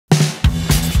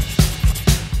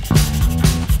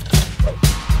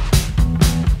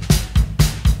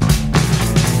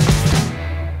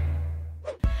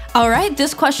All right,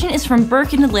 this question is from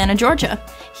Burke in Atlanta, Georgia.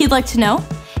 He'd like to know,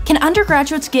 can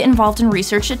undergraduates get involved in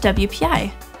research at WPI?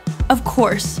 Of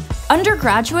course,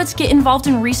 undergraduates get involved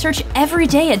in research every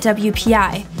day at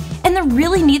WPI. And the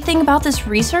really neat thing about this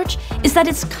research is that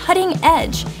it's cutting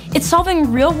edge. It's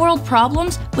solving real-world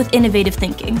problems with innovative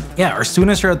thinking. Yeah, our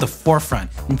students are at the forefront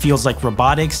in fields like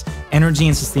robotics, energy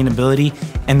and sustainability,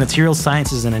 and material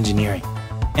sciences and engineering.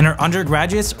 And our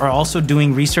undergraduates are also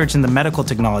doing research in the medical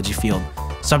technology field.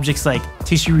 Subjects like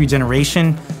tissue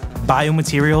regeneration,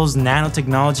 biomaterials,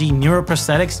 nanotechnology,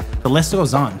 neuroprosthetics, the list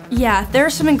goes on. Yeah, there are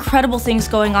some incredible things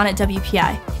going on at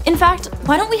WPI. In fact,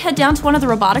 why don't we head down to one of the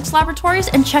robotics laboratories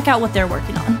and check out what they're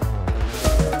working on.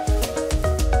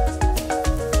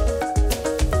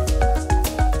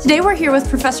 Today we're here with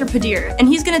Professor Padir, and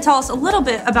he's going to tell us a little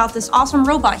bit about this awesome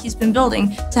robot he's been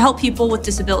building to help people with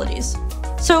disabilities.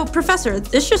 So, Professor,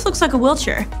 this just looks like a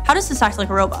wheelchair. How does this act like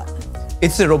a robot?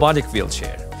 It's a robotic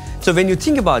wheelchair. So when you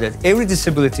think about it, every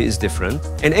disability is different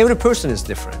and every person is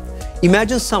different.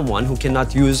 Imagine someone who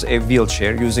cannot use a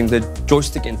wheelchair using the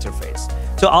joystick interface.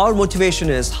 So our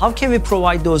motivation is, how can we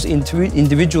provide those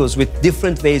individuals with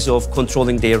different ways of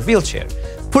controlling their wheelchair?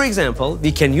 For example,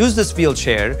 we can use this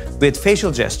wheelchair with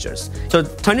facial gestures. So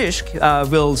Tanishq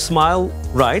will smile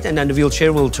right and then the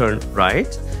wheelchair will turn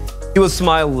right. He will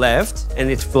smile left and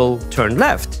it will turn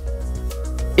left.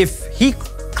 If he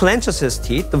clenches his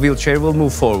teeth, the wheelchair will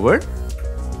move forward.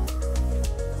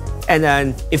 And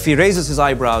then if he raises his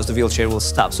eyebrows, the wheelchair will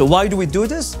stop. So why do we do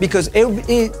this? Because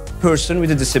every person with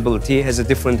a disability has a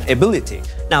different ability.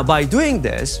 Now, by doing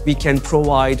this, we can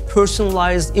provide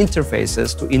personalized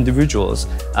interfaces to individuals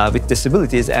with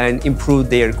disabilities and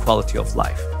improve their quality of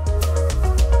life.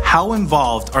 How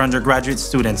involved are undergraduate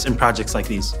students in projects like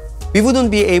these? We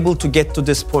wouldn't be able to get to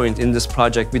this point in this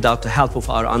project without the help of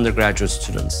our undergraduate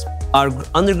students. Our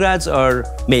undergrads are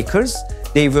makers.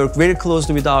 They work very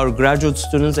closely with our graduate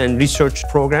students and research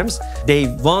programs. They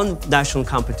won national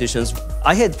competitions.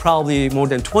 I had probably more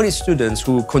than 20 students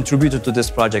who contributed to this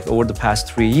project over the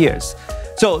past 3 years.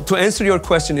 So to answer your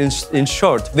question in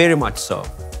short, very much so.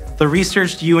 The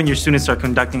research you and your students are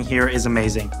conducting here is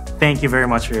amazing. Thank you very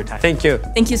much for your time. Thank you.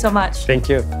 Thank you so much. Thank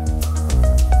you.